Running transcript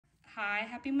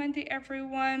happy Monday,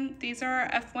 everyone. These are our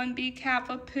F1B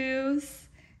Cavapoos.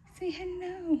 Say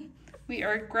hello. We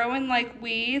are growing like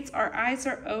weeds. Our eyes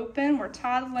are open. We're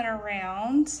toddling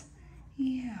around.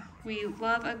 Yeah, we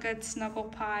love a good snuggle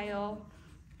pile.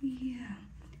 Yeah.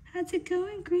 How's it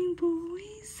going, green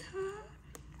boys, huh?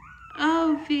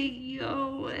 Oh, big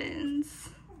yawns.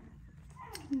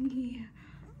 Yeah,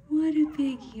 what a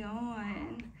big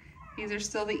yawn. These are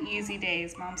still the easy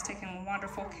days. Mom's taking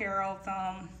wonderful care of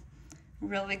them.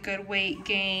 Really good weight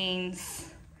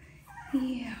gains.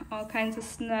 Yeah, all kinds of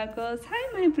snuggles.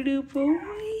 Hi, my blue boy.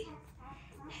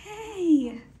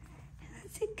 Hey,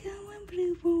 how's it going,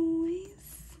 blue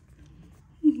boys?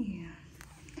 Yeah.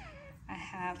 I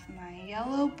have my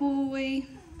yellow boy.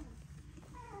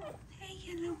 Hey,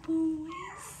 yellow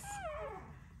boys.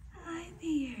 Hi,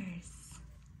 bears.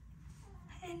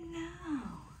 Hello.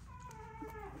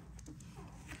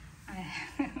 I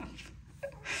have.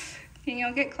 Can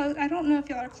y'all get close? I don't know if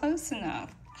y'all are close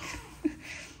enough.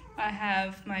 I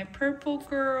have my purple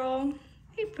girl.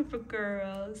 Hey, purple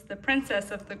girls. The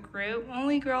princess of the group.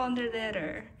 Only girl in the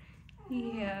litter.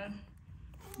 Yeah.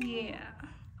 Yeah.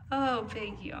 Oh,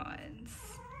 big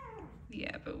yawns.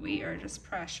 Yeah, but we are just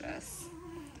precious.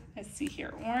 Let's see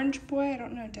here. Orange boy. I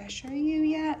don't know. Did I show you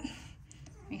yet?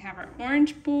 We have our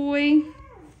orange boy.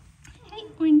 Hey,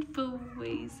 orange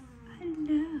boys.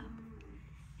 Hello.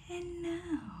 Hello.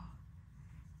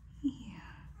 Yeah.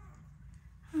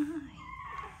 Hi.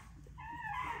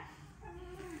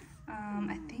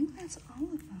 I think that's all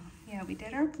of them. Yeah, we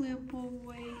did our blue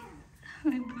boy.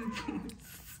 Hi, blue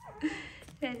boys.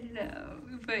 Hello.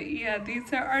 But yeah,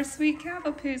 these are our sweet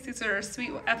Cavapoos. These are our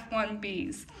sweet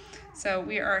F1Bs. So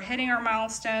we are hitting our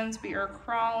milestones. We are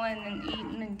crawling and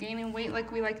eating and gaining weight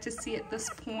like we like to see at this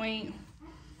point.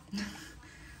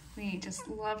 We just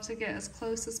love to get as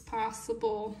close as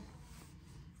possible.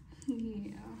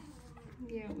 Yeah.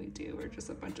 Yeah, we do. We're just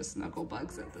a bunch of snuggle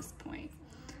bugs at this point.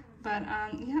 But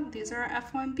yeah, these are our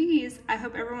F1Bs. I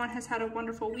hope everyone has had a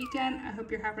wonderful weekend. I hope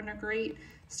you're having a great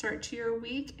start to your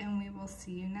week, and we will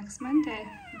see you next Monday.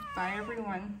 Bye,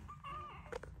 everyone.